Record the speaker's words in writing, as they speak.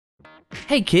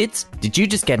Hey kids, did you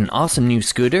just get an awesome new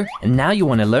scooter and now you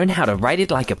want to learn how to ride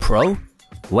it like a pro?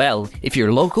 Well, if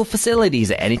your local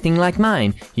facilities are anything like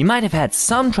mine, you might have had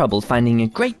some trouble finding a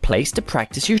great place to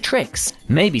practice your tricks.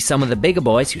 Maybe some of the bigger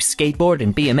boys who skateboard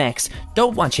and BMX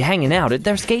don't want you hanging out at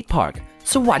their skate park.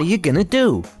 So what are you gonna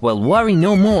do? Well, worry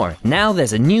no more. Now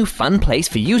there's a new fun place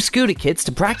for you scooter kids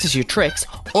to practice your tricks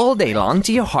all day long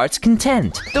to your heart's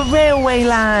content. The Railway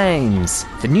Lines!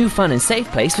 The new fun and safe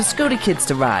place for scooter kids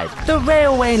to ride. The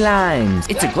Railway Lines!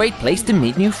 It's a great place to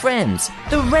meet new friends.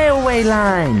 The Railway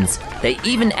Lines! They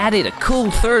even added a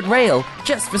cool third rail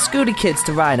just for scooter kids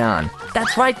to ride on.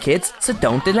 That's right kids, so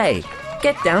don't delay.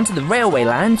 Get down to the Railway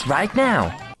Lines right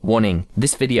now. Warning,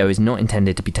 this video is not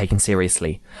intended to be taken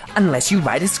seriously, unless you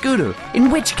ride a scooter,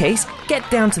 in which case, get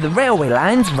down to the Railway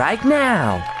Lines right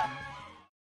now!